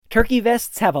Turkey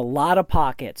vests have a lot of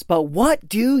pockets, but what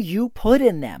do you put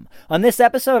in them? On this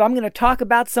episode, I'm going to talk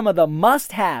about some of the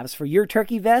must-haves for your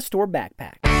turkey vest or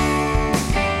backpack.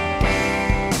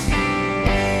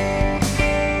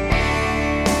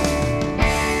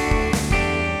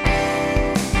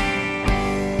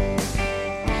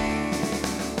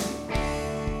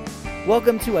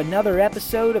 Welcome to another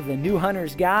episode of the New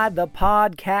Hunter's Guide, the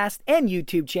podcast and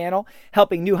YouTube channel,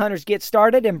 helping new hunters get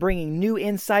started and bringing new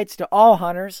insights to all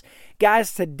hunters.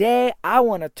 Guys, today I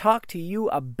want to talk to you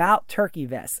about turkey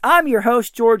vests. I'm your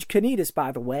host, George Canitas,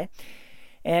 by the way.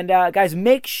 And guys,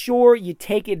 make sure you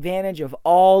take advantage of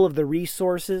all of the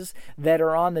resources that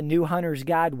are on the New Hunter's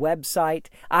Guide website.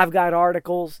 I've got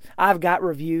articles, I've got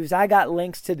reviews, I got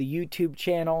links to the YouTube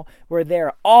channel where there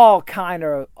are all kind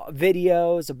of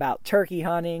videos about turkey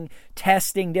hunting,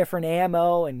 testing different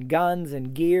ammo and guns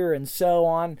and gear and so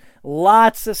on.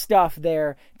 Lots of stuff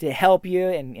there to help you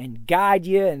and guide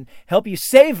you and help you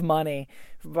save money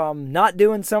from not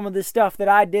doing some of the stuff that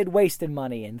I did, wasting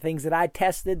money and things that I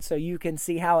tested, so you can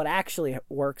see how it actually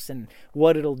works and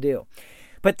what it'll do.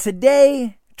 But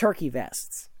today, turkey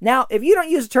vests. Now, if you don't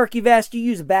use a turkey vest, you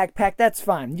use a backpack, that's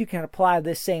fine. You can apply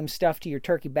this same stuff to your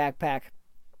turkey backpack.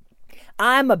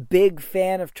 I'm a big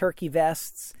fan of turkey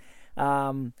vests.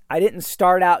 I didn't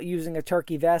start out using a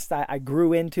turkey vest. I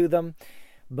grew into them.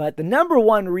 But the number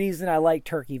one reason I like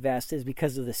turkey vests is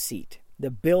because of the seat. The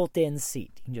built-in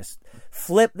seat. You can just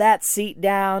flip that seat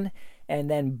down and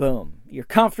then boom, you're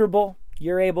comfortable.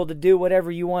 You're able to do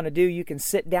whatever you want to do. You can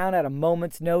sit down at a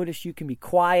moment's notice. You can be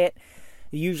quiet.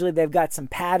 Usually they've got some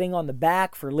padding on the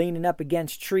back for leaning up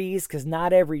against trees because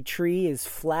not every tree is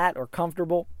flat or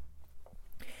comfortable.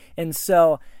 And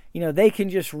so, they can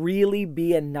just really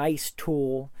be a nice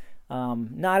tool.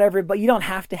 Not everybody, you don't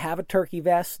have to have a turkey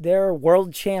vest. There are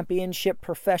world championship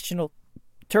professional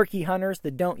turkey hunters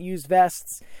that don't use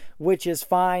vests, which is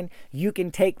fine. You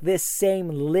can take this same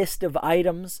list of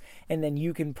items and then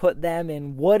you can put them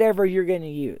in whatever you're going to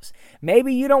use.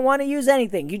 Maybe you don't want to use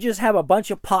anything. You just have a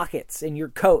bunch of pockets in your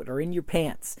coat or in your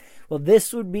pants. Well,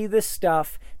 this would be the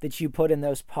stuff that you put in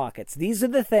those pockets. These are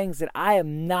the things that I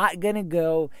am not going to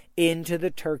go into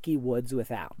the turkey woods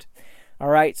without. All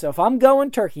right, so if I'm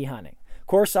going turkey hunting, of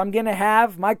course, I'm going to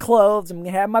have my clothes, I'm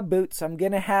going to have my boots, I'm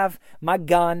going to have my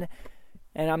gun,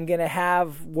 and I'm going to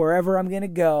have wherever I'm going to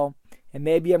go. And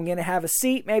maybe I'm going to have a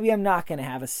seat. Maybe I'm not going to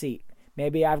have a seat.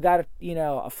 Maybe I've got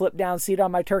a flip down seat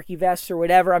on my turkey vest or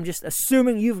whatever. I'm just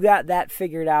assuming you've got that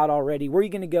figured out already. Where are you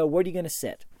going to go? Where are you going to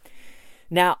sit?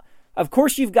 Now, of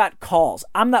course, you've got calls.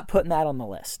 I'm not putting that on the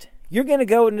list. You're going to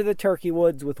go into the turkey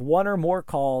woods with one or more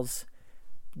calls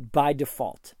by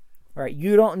default. All right,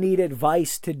 you don't need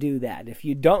advice to do that. If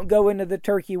you don't go into the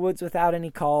turkey woods without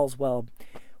any calls, well,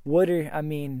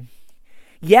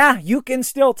 yeah, you can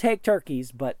still take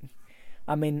turkeys, but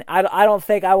I don't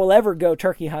think I will ever go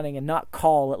turkey hunting and not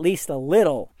call at least a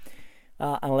little,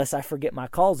 unless I forget my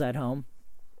calls at home.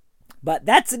 But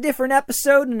that's a different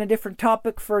episode and a different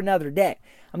topic for another day.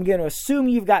 I'm going to assume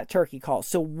you've got turkey calls.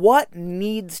 So what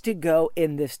needs to go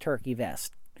in this turkey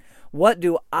vest? What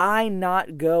do I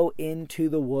not go into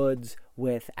the woods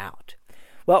without?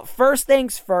 Well, first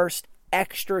things first,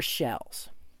 extra shells.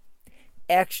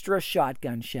 Extra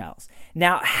shotgun shells.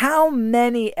 Now, how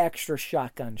many extra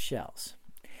shotgun shells?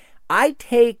 I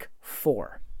take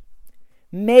 4,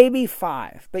 maybe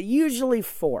 5, but usually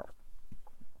 4.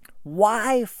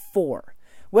 Why 4?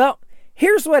 Well,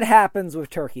 here's what happens with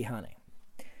turkey hunting.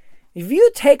 If you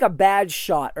take a bad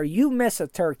shot or you miss a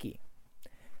turkey,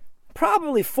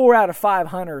 probably 4 out of 5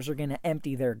 hunters are going to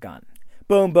empty their gun.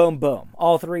 Boom, boom, boom.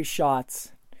 All 3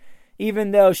 shots.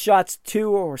 Even though shots 2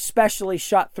 or especially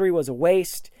shot 3 was a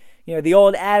waste. The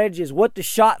old adage is, what does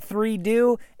shot 3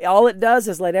 do? All it does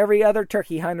is let every other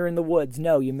turkey hunter in the woods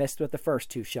know you missed with the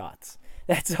first 2 shots.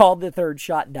 That's all the third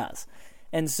shot does.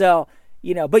 And so,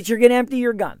 but you're going to empty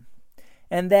your gun.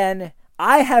 And then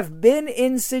I have been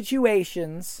in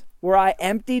situations where I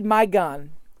emptied my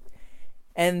gun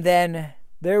and then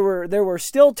there were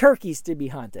still turkeys to be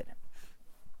hunted.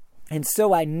 And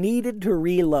so I needed to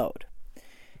reload.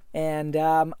 And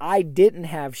I didn't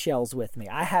have shells with me.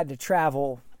 I had to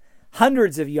travel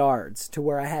hundreds of yards to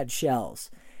where I had shells.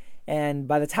 And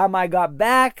by the time I got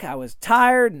back, I was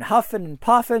tired and huffing and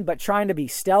puffing, but trying to be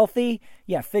stealthy.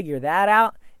 Yeah, figure that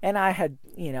out. And I had,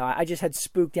 I just had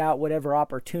spooked out whatever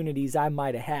opportunities I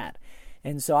might have had.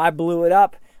 And so I blew it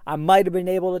up. I might have been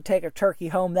able to take a turkey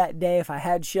home that day if I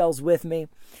had shells with me.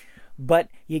 But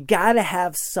you got to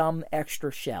have some extra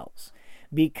shells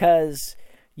because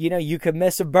you could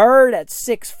miss a bird at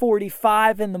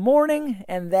 6:45 in the morning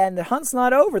and then the hunt's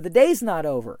not over. The day's not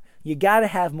over. You got to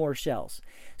have more shells.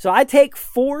 So I take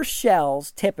 4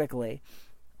 shells typically.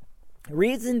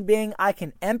 Reason being, I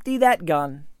can empty that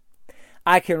gun,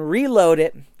 I can reload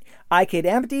it, I could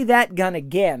empty that gun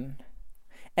again,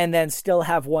 and then still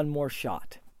have one more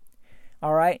shot.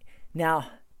 All right?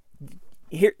 Now,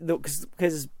 here,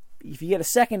 because if you get a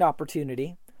second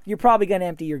opportunity, you're probably going to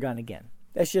empty your gun again.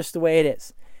 That's just the way it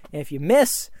is. And if you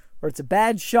miss, or it's a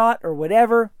bad shot, or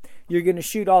whatever, you're going to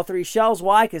shoot all 3 shells.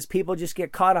 Why? Because people just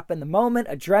get caught up in the moment.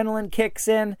 Adrenaline kicks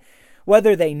in.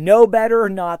 Whether they know better or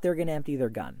not, they're going to empty their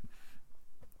gun.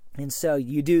 And so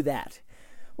you do that.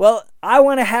 Well, I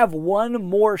want to have one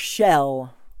more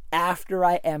shell after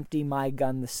I empty my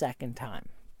gun the second time.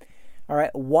 All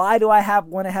right, why do I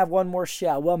want to have one more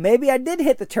shell? Well, maybe I did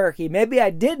hit the turkey. Maybe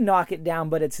I did knock it down,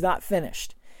 but it's not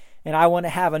finished. And I want to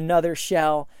have another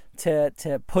shell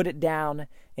to put it down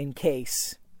in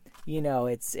case,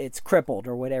 it's crippled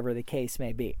or whatever the case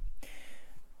may be.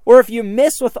 Or if you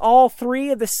miss with all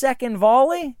 3 of the second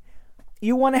volley,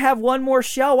 you want to have one more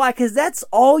shell. Why? Because that's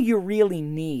all you really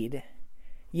need.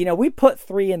 We put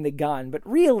 3 in the gun, but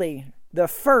really the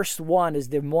first one is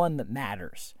the one that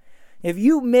matters. If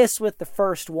you miss with the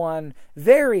first one,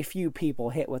 very few people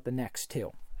hit with the next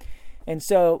 2. And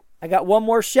so I got one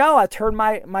more shell. I turned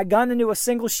my gun into a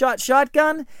single shot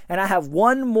shotgun, and I have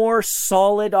one more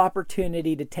solid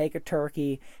opportunity to take a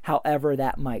turkey, however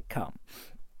that might come.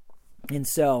 And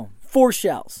so 4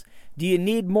 shells. Do you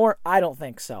need more? I don't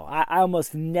think so. I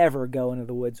almost never go into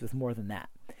the woods with more than that.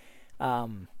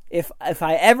 If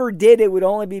I ever did, it would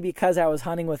only be because I was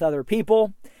hunting with other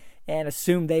people and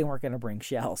assumed they weren't going to bring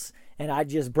shells, and I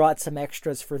just brought some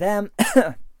extras for them.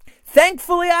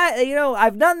 Thankfully,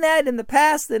 I've done that in the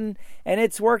past, and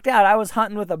it's worked out. I was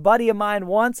hunting with a buddy of mine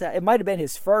once. It might have been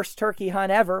his first turkey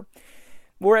hunt ever.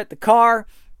 We're at the car,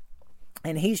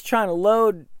 and he's trying to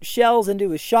load shells into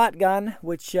his shotgun,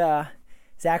 which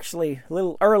is actually a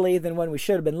little early than when we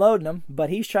should have been loading them, but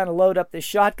he's trying to load up this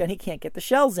shotgun. He can't get the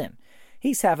shells in.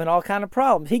 He's having all kind of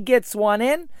problems. He gets one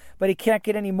in, but he can't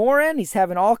get any more in. He's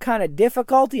having all kind of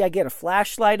difficulty. I get a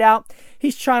flashlight out.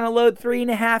 He's trying to load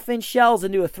 3.5-inch shells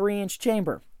into a 3-inch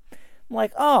chamber. I'm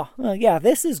like, oh, well, yeah,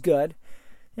 this is good.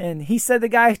 And he said the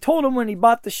guy told him when he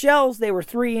bought the shells, they were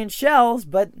 3-inch shells,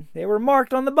 but they were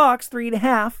marked on the box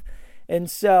 3.5. And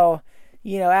so,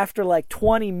 after like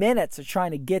 20 minutes of trying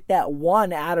to get that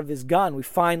one out of his gun, we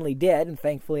finally did. And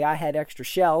thankfully I had extra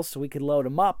shells so we could load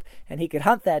him up and he could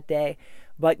hunt that day.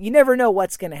 But you never know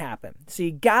what's going to happen. So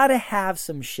you got to have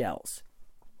some shells.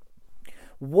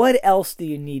 What else do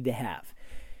you need to have?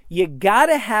 You got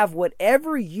to have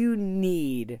whatever you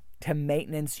need to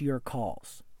maintenance your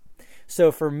calls.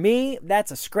 So for me,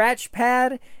 that's a scratch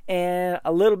pad and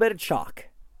a little bit of chalk.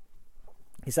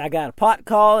 Because I got a pot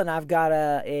call and I've got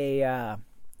a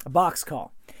box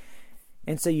call.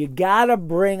 And so you got to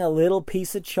bring a little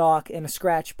piece of chalk and a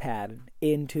scratch pad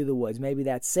into the woods. Maybe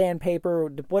that's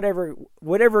sandpaper,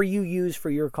 whatever you use for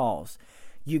your calls.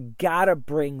 You got to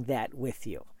bring that with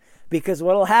you. Because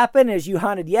what will happen is you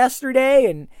hunted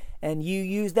yesterday and you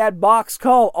used that box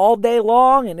call all day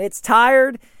long and it's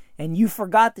tired and you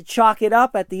forgot to chalk it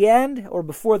up at the end or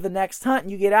before the next hunt,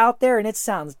 and you get out there and it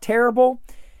sounds terrible.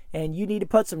 And you need to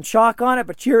put some chalk on it,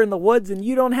 but you're in the woods and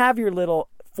you don't have your little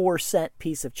 4-cent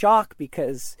piece of chalk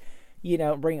because you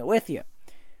don't bring it with you.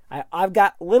 I've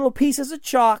got little pieces of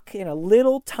chalk in a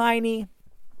little tiny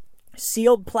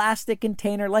sealed plastic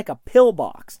container like a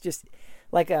pillbox. Just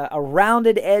like a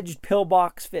rounded edged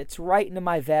pillbox fits right into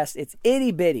my vest. It's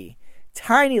itty bitty,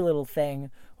 tiny little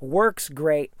thing, works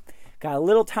great. Got a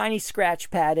little tiny scratch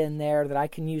pad in there that I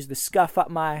can use to scuff up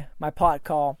my pot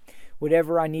call,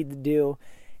 whatever I need to do.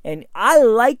 And I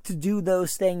like to do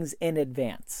those things in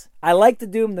advance. I like to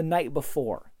do them the night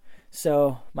before.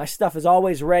 So my stuff is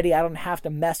always ready. I don't have to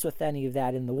mess with any of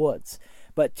that in the woods.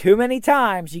 But too many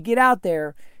times you get out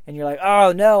there and you're like,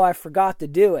 oh no, I forgot to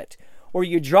do it. Or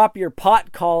you drop your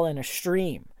pot call in a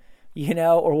stream,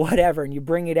 or whatever, and you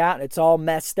bring it out and it's all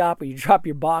messed up. Or you drop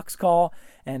your box call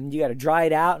and you got to dry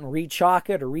it out and re-chalk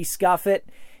it or re-scuff it.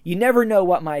 You never know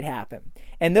what might happen.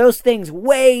 And those things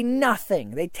weigh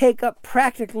nothing. They take up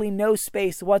practically no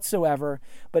space whatsoever.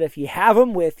 But if you have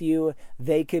them with you,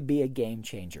 they could be a game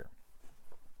changer.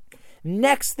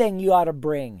 Next thing you ought to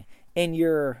bring in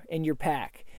your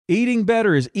pack. Eating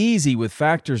better is easy with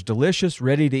Factor's delicious,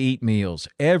 ready-to-eat meals.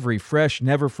 Every fresh,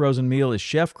 never-frozen meal is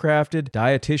chef-crafted,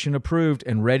 dietitian-approved,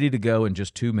 and ready to go in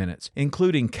just 2 minutes,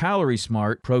 including Calorie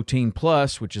Smart, Protein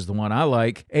Plus, which is the one I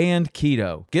like, and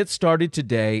Keto. Get started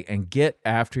today and get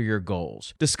after your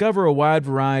goals. Discover a wide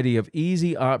variety of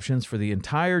easy options for the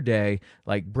entire day,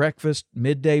 like breakfast,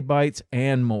 midday bites,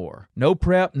 and more. No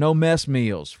prep, no mess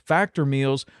meals. Factor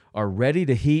meals are ready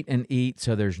to heat and eat,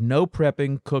 so there's no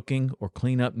prepping, cooking, or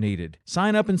cleanup needed.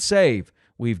 Sign up and save.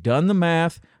 We've done the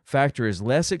math. Factor is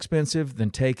less expensive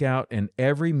than takeout, and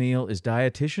every meal is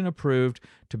dietitian approved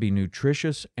to be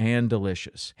nutritious and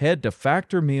delicious. Head to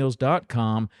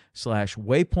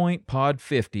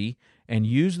factormeals.com/waypointpod50 and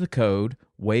use the code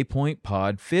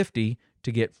waypointpod50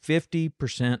 to get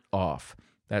 50% off.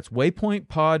 That's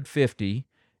waypointpod50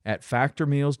 at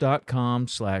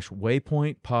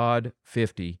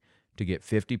factormeals.com/waypointpod50 to get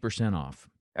 50% off.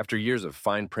 After years of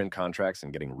fine print contracts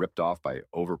and getting ripped off by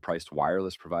overpriced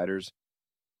wireless providers,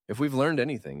 if we've learned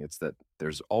anything, it's that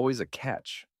there's always a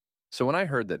catch. So when I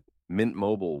heard that Mint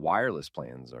Mobile wireless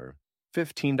plans are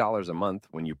 $15 a month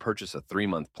when you purchase a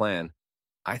 3-month plan,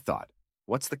 I thought,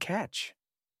 what's the catch?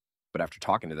 But after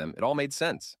talking to them, it all made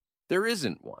sense. There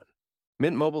isn't one.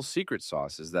 Mint Mobile's secret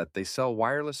sauce is that they sell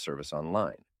wireless service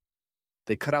online.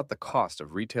 They cut out the cost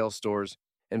of retail stores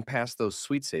and pass those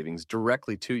sweet savings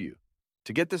directly to you.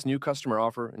 To get this new customer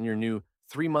offer and your new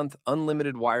 3-month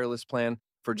unlimited wireless plan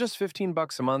for just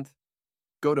 $15 a month,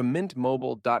 go to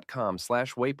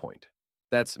mintmobile.com/waypoint.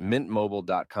 That's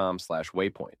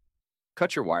mintmobile.com/waypoint.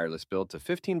 Cut your wireless bill to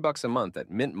 $15 a month at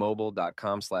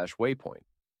mintmobile.com/waypoint.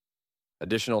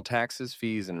 Additional taxes,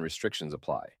 fees, and restrictions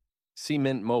apply. See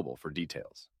Mint Mobile for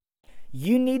details.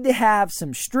 You need to have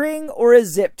some string or a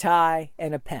zip tie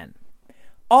and a pen.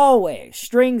 Always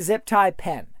string, zip tie,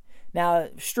 pen. Now,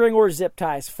 string or zip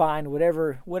tie is fine,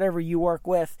 whatever you work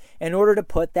with, in order to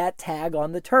put that tag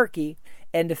on the turkey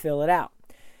and to fill it out.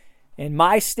 In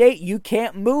my state, you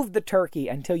can't move the turkey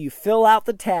until you fill out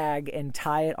the tag and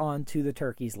tie it onto the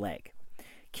turkey's leg.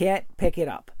 Can't pick it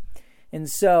up. And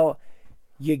so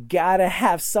you gotta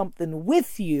have something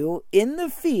with you in the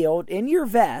field, in your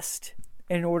vest,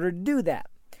 in order to do that.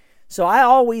 So I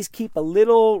always keep a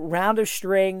little round of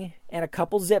string and a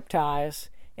couple zip ties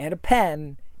and a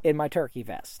pen in my turkey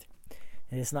vest.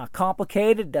 And it's not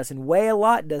complicated, it doesn't weigh a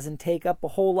lot, doesn't take up a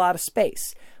whole lot of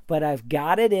space. But I've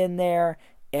got it in there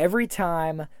every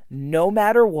time, no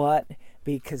matter what,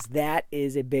 because that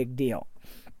is a big deal.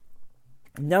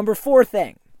 Number 4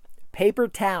 thing, paper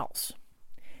towels.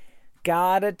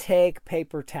 Gotta take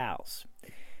paper towels.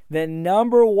 The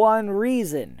number one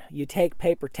reason you take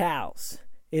paper towels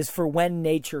is for when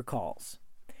nature calls.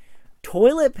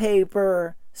 Toilet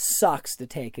paper sucks to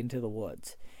take into the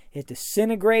woods. It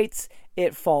disintegrates,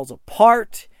 it falls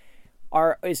apart.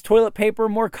 Is toilet paper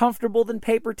more comfortable than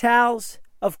paper towels?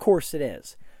 Of course it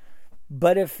is.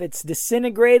 But if it's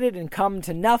disintegrated and come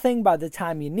to nothing by the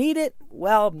time you need it,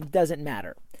 well, it doesn't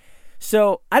matter.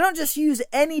 So I don't just use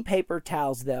any paper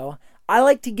towels though. I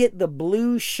like to get the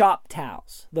blue shop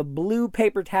towels. The blue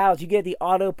paper towels you get at the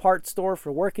auto parts store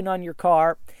for working on your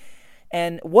car.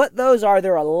 And what those are,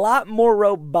 they're a lot more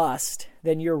robust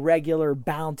than your regular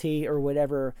Bounty or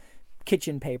whatever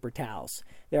kitchen paper towels.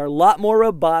 They're a lot more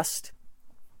robust.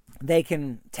 They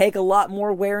can take a lot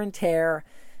more wear and tear.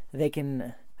 They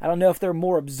can, I don't know if they're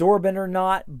more absorbent or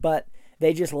not, but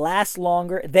they just last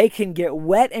longer. They can get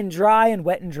wet and dry and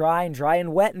wet and dry and dry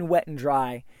and wet and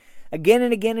dry again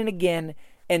and again and again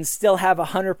and still have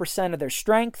 100% of their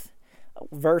strength.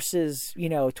 Versus,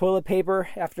 toilet paper,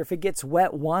 after if it gets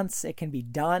wet once, it can be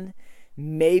done.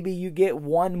 Maybe you get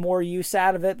one more use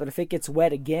out of it, but if it gets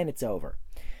wet again, it's over.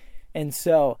 And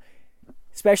so,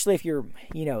 especially if you're,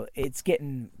 it's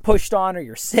getting pushed on or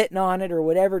you're sitting on it or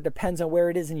whatever, depends on where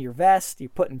it is in your vest, you're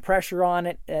putting pressure on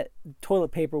it,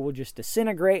 toilet paper will just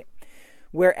disintegrate.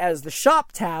 Whereas the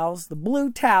shop towels, the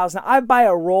blue towels, now I buy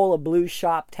a roll of blue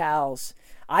shop towels.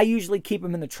 I usually keep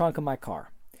them in the trunk of my car.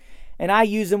 And I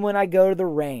use them when I go to the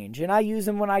range. And I use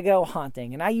them when I go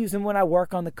hunting. And I use them when I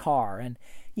work on the car. And,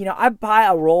 I buy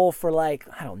a roll for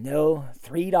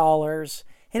 $3.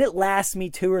 And it lasts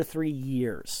me 2 or 3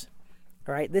 years.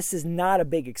 All right. This is not a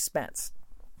big expense.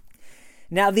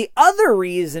 Now, the other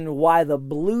reason why the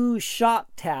blue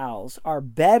shop towels are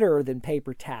better than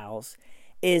paper towels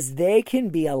is they can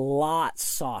be a lot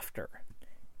softer.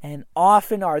 And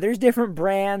often are. There's different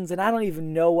brands, and I don't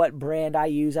even know what brand I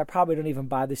use. I probably don't even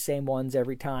buy the same ones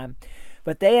every time.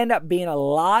 But they end up being a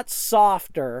lot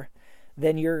softer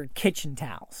than your kitchen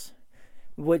towels,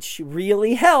 which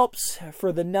really helps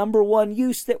for the number one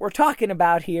use that we're talking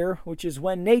about here, which is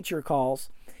when nature calls.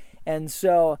 And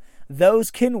so those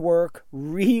can work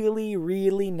really,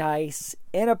 really nice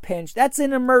in a pinch. That's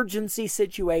an emergency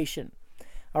situation.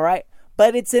 All right?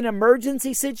 But it's an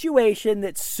emergency situation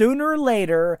that sooner or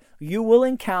later you will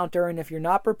encounter. And if you're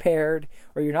not prepared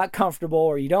or you're not comfortable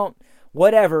or you don't,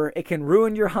 whatever, it can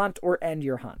ruin your hunt or end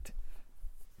your hunt.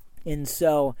 And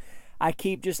so I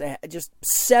keep just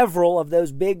several of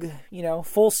those big,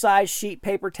 full-size sheet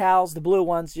paper towels, the blue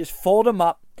ones, just fold them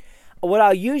up, what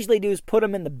I'll usually do is put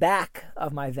them in the back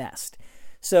of my vest.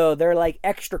 So they're like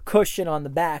extra cushion on the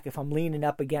back if I'm leaning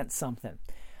up against something.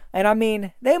 And I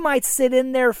mean, they might sit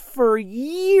in there for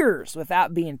years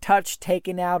without being touched,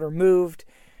 taken out, or moved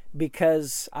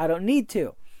because I don't need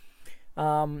to.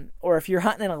 Or if you're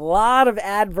hunting in a lot of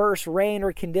adverse rain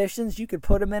or conditions, you could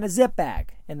put them in a zip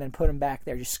bag and then put them back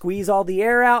there. Just squeeze all the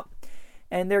air out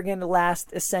and they're going to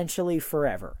last essentially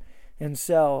forever. And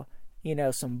so,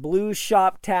 some blue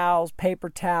shop towels, paper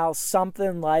towels,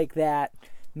 something like that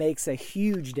makes a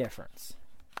huge difference.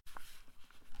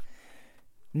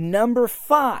 Number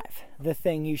 5, the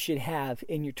thing you should have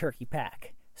in your turkey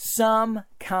pack. Some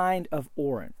kind of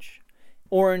orange.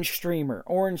 Orange streamer,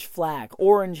 orange flag,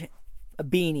 orange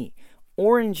beanie,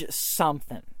 orange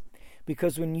something.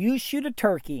 Because when you shoot a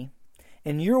turkey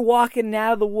and you're walking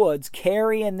out of the woods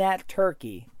carrying that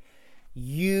turkey,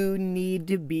 you need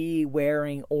to be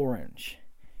wearing orange.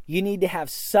 You need to have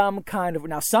some kind of...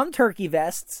 Now, some turkey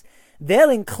vests, they'll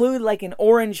include like an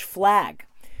orange flag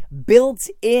built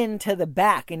into the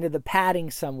back, into the padding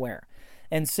somewhere.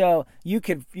 And so you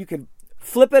could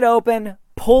flip it open,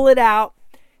 pull it out,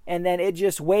 and then it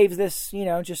just waves this,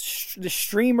 just the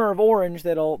streamer of orange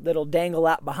that'll dangle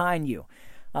out behind you.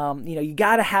 You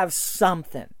got to have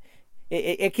something.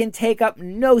 It can take up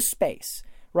no space,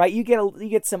 right? You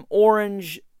get some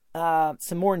orange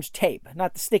tape,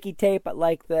 not the sticky tape, but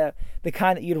like the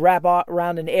kind that you'd wrap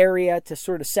around an area to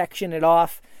sort of section it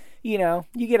off. You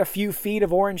get a few feet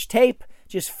of orange tape,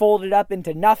 just fold it up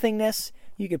into nothingness.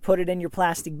 You could put it in your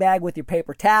plastic bag with your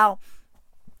paper towel,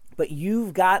 but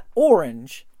you've got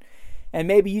orange. And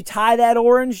maybe you tie that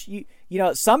orange.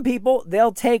 Some people,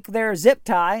 they'll take their zip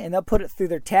tie and they'll put it through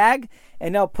their tag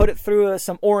and they'll put it through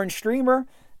some orange streamer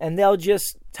and they'll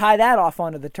just tie that off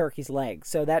onto the turkey's leg.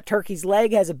 So that turkey's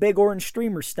leg has a big orange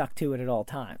streamer stuck to it at all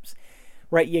times,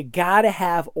 right? You got to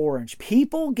have orange.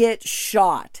 People get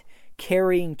shot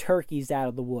carrying turkeys out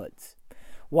of the woods.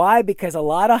 Why? Because a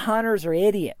lot of hunters are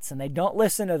idiots and they don't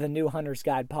listen to the New Hunter's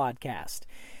Guide podcast.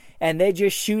 And they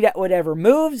just shoot at whatever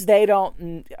moves. They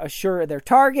don't assure their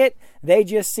target. They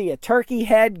just see a turkey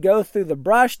head go through the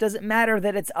brush. Doesn't matter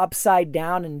that it's upside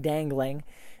down and dangling.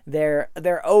 They're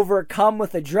overcome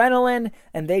with adrenaline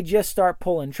and they just start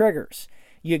pulling triggers.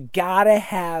 You gotta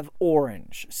have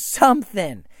orange.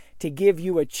 Something to give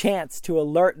you a chance to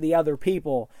alert the other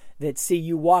people that see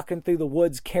you walking through the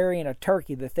woods carrying a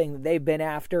turkey, the thing that they've been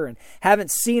after and haven't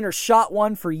seen or shot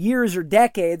one for years or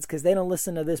decades because they don't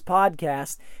listen to this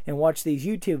podcast and watch these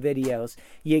YouTube videos.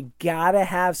 You gotta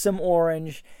have some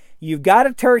orange. You've got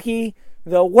a turkey.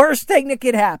 The worst thing that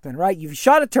could happen, right? You've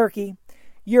shot a turkey.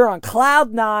 You're on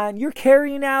cloud 9. You're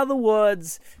carrying out of the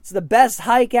woods. It's the best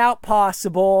hike out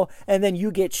possible. And then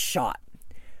you get shot,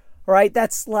 right?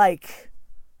 That's like...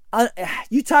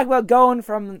 you talk about going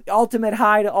from ultimate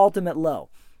high to ultimate low.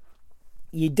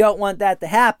 You don't want that to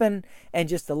happen. And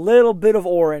just a little bit of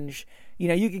orange.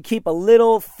 You could keep a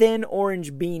little thin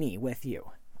orange beanie with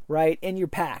you, right? In your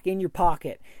pack, in your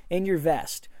pocket, in your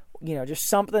vest. Just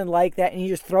something like that. And you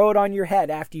just throw it on your head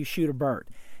after you shoot a bird.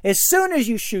 As soon as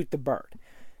you shoot the bird,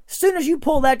 as soon as you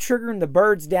pull that trigger and the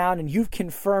bird's down and you've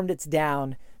confirmed it's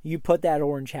down, you put that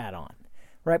orange hat on.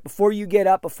 Right before you get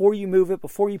up, before you move it,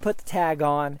 before you put the tag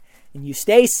on, and you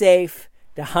stay safe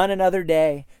to hunt another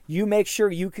day. You make sure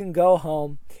you can go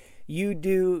home.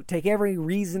 You take every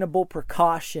reasonable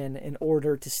precaution in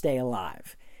order to stay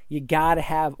alive. You got to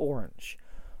have orange.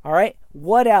 All right,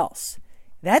 what else?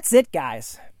 That's it,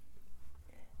 guys.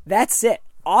 That's it.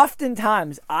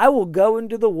 Oftentimes, I will go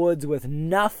into the woods with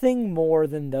nothing more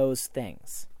than those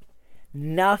things.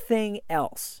 Nothing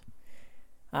else.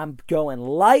 I'm going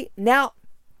light. Now,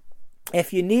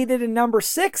 if you needed a number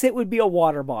 6, it would be a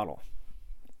water bottle.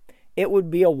 It would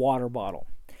be a water bottle.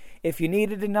 If you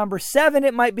needed a number 7,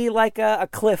 it might be like a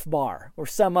Cliff Bar or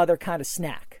some other kind of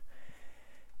snack.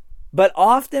 But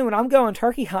often when I'm going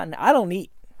turkey hunting, I don't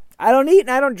eat. I don't eat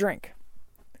and I don't drink.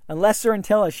 Unless or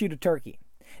until I shoot a turkey.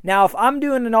 Now, if I'm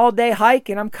doing an all-day hike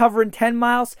and I'm covering 10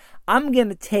 miles, I'm going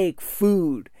to take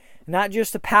food. Not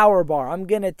just a power bar. I'm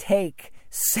going to take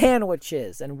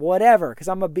sandwiches and whatever, because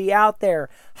I'm going to be out there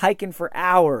hiking for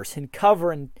hours and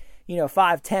covering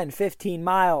 5, 10, 15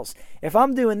 miles. If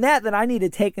I'm doing that, then I need to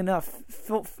take enough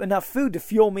food to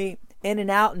fuel me in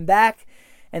and out and back,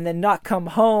 and then not come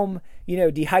home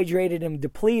dehydrated and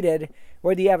depleted.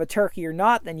 Whether you have a turkey or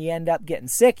not, then you end up getting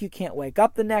sick. You can't wake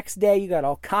up the next day. You got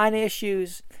all kind of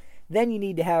issues. Then you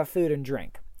need to have food and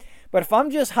drink. But if I'm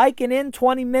just hiking in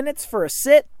 20 minutes for a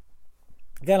sit,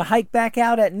 gonna hike back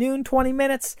out at noon, 20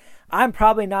 minutes, I'm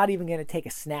probably not even gonna take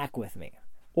a snack with me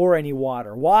or any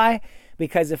water. Why?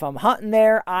 Because if I'm hunting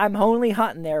there, I'm only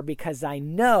hunting there because I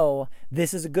know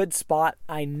this is a good spot.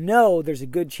 I know there's a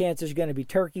good chance there's going to be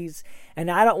turkeys, and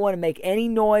I don't want to make any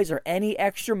noise or any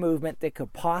extra movement that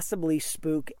could possibly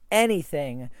spook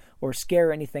anything or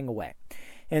scare anything away.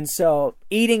 And so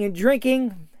eating and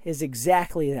drinking is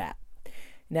exactly that.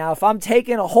 Now, if I'm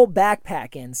taking a whole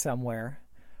backpack in somewhere,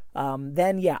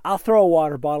 then yeah, I'll throw a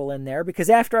water bottle in there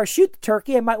because after I shoot the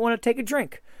turkey, I might want to take a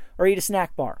drink or eat a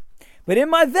snack bar. But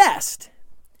in my vest,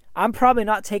 I'm probably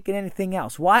not taking anything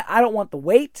else. Why? I don't want the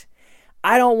weight.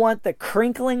 I don't want the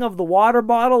crinkling of the water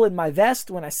bottle in my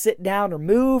vest when I sit down or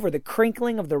move, or the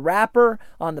crinkling of the wrapper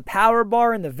on the power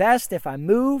bar in the vest if I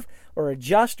move or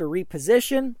adjust or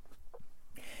reposition.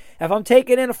 If I'm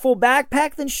taking in a full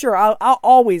backpack, then sure, I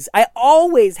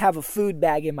always have a food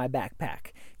bag in my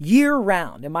backpack year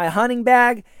round. In my hunting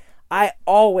bag, I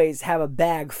always have a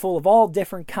bag full of all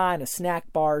different kind of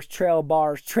snack bars,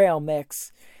 trail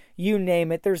mix, you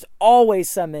name it. There's always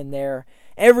some in there.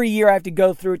 Every year I have to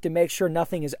go through it to make sure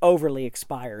nothing is overly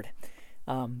expired.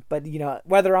 But,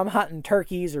 whether I'm hunting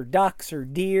turkeys or ducks or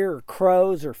deer or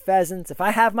crows or pheasants, if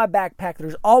I have my backpack,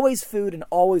 there's always food and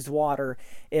always water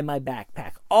in my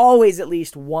backpack. Always at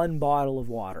least one bottle of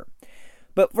water.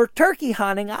 But for turkey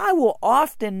hunting, I will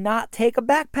often not take a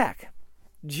backpack.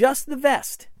 Just the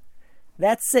vest.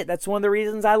 That's it. That's one of the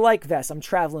reasons I like vests. I'm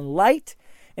traveling light,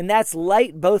 and that's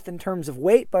light both in terms of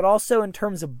weight, but also in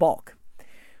terms of bulk.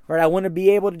 Right? I want to be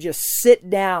able to just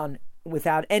sit down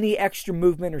without any extra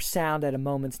movement or sound at a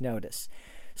moment's notice.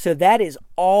 So that is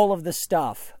all of the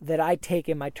stuff that I take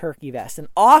in my turkey vest. And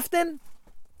often,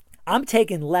 I'm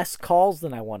taking less calls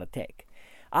than I want to take.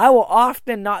 I will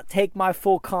often not take my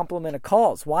full complement of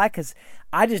calls. Why? Because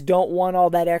I just don't want all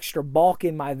that extra bulk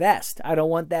in my vest. I don't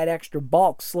want that extra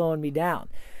bulk slowing me down.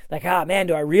 Like, man,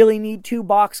 do I really need 2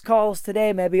 box calls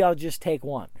today? Maybe I'll just take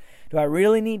 1. Do I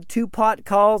really need 2 pot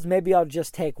calls? Maybe I'll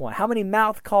just take 1. How many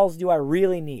mouth calls do I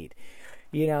really need?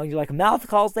 You're like, mouth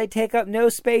calls, they take up no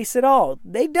space at all.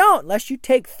 They don't, unless you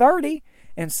take 30,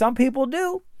 and some people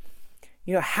do.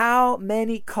 How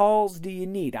many calls do you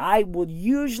need? I will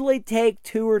usually take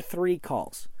 2 or 3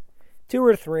 calls. 2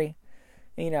 or 3.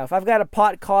 If I've got a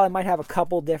pot call, I might have a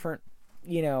couple different,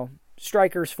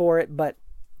 strikers for it, but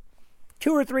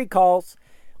 2 or 3 calls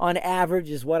on average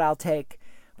is what I'll take.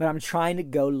 But I'm trying to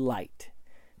go light.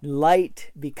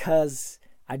 Light because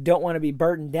I don't want to be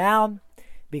burdened down,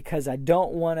 because I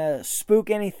don't want to spook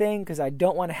anything, because I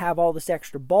don't want to have all this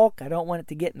extra bulk. I don't want it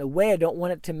to get in the way. I don't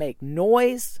want it to make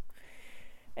noise.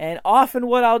 And often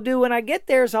what I'll do when I get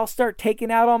there is I'll start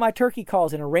taking out all my turkey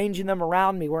calls and arranging them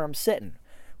around me where I'm sitting.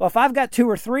 Well, if I've got 2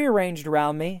 or 3 arranged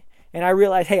around me and I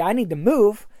realize, hey, I need to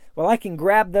move, well, I can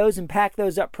grab those and pack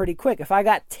those up pretty quick. If I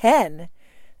got 10,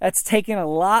 that's taking a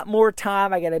lot more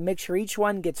time. I got to make sure each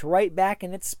one gets right back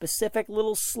in its specific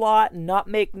little slot and not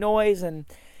make noise and,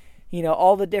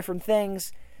 all the different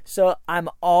things. So I'm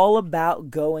all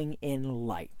about going in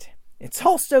light. It's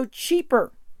also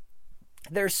cheaper.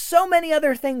 There's so many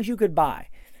other things you could buy,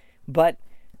 but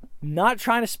I'm not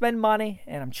trying to spend money,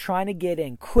 and I'm trying to get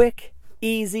in quick,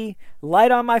 easy,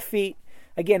 light on my feet.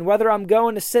 Again, whether I'm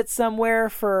going to sit somewhere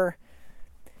for,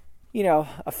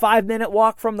 a 5-minute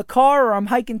walk from the car or I'm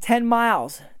hiking 10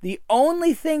 miles, the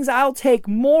only things I'll take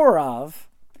more of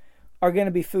are going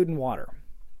to be food and water.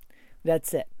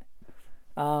 That's it.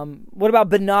 What about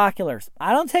binoculars?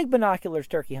 I don't take binoculars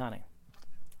turkey hunting.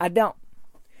 I don't.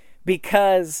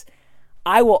 Because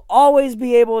I will always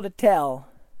be able to tell.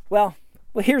 Well,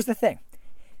 here's the thing.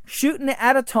 Shooting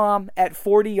at a tom at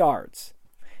 40 yards.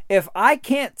 If I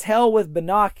can't tell with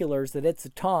binoculars that it's a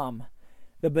tom,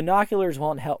 the binoculars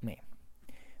won't help me.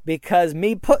 Because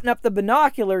me putting up the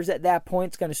binoculars at that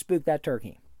point is going to spook that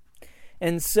turkey.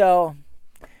 And so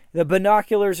the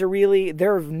binoculars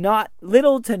they're not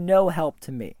little to no help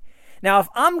to me. Now, if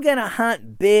I'm going to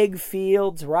hunt big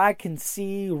fields where I can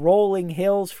see rolling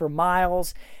hills for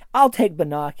miles, I'll take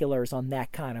binoculars on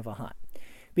that kind of a hunt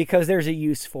because there's a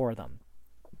use for them.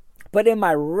 But in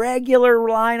my regular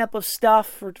lineup of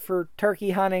stuff for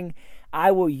turkey hunting,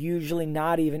 I will usually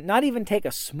not even take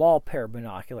a small pair of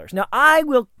binoculars. Now, I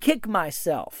will kick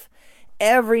myself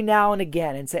every now and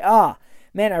again and say,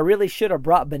 man, I really should have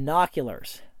brought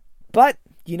binoculars. But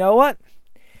you know what?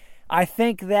 I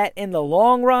think that in the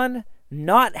long run,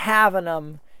 not having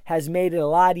them has made it a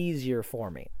lot easier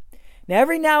for me. Now,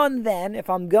 every now and then, if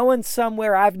I'm going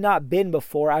somewhere I've not been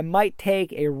before, I might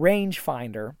take a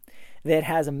rangefinder that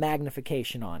has a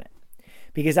magnification on it.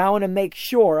 Because I want to make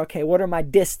sure, okay, what are my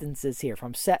distances here if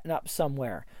I'm setting up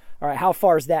somewhere? All right, how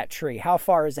far is that tree? How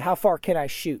far can I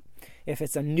shoot? If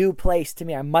it's a new place to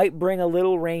me, I might bring a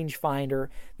little rangefinder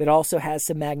that also has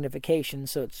some magnification,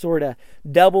 so it sort of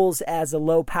doubles as a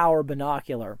low power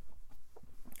binocular.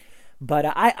 But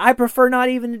I prefer not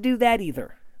even to do that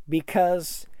either,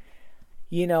 because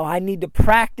I need to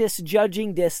practice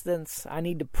judging distance. I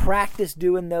need to practice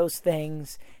doing those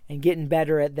things and getting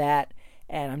better at that.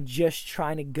 And I'm just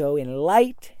trying to go in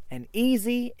light and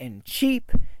easy and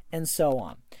cheap and so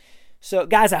on. So,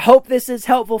 guys, I hope this is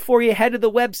helpful for you. Head to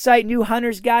the website,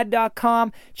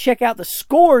 newhuntersguide.com. Check out the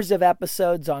scores of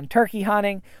episodes on turkey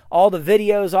hunting, all the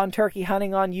videos on turkey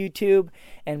hunting on YouTube.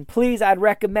 And please, I'd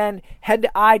recommend head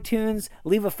to iTunes,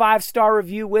 leave a 5-star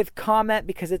review with comment,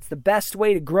 because it's the best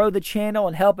way to grow the channel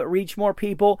and help it reach more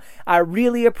people. I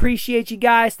really appreciate you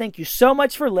guys. Thank you so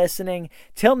much for listening.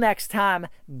 Till next time,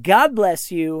 God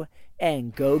bless you,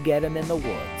 and go get 'em in the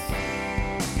woods.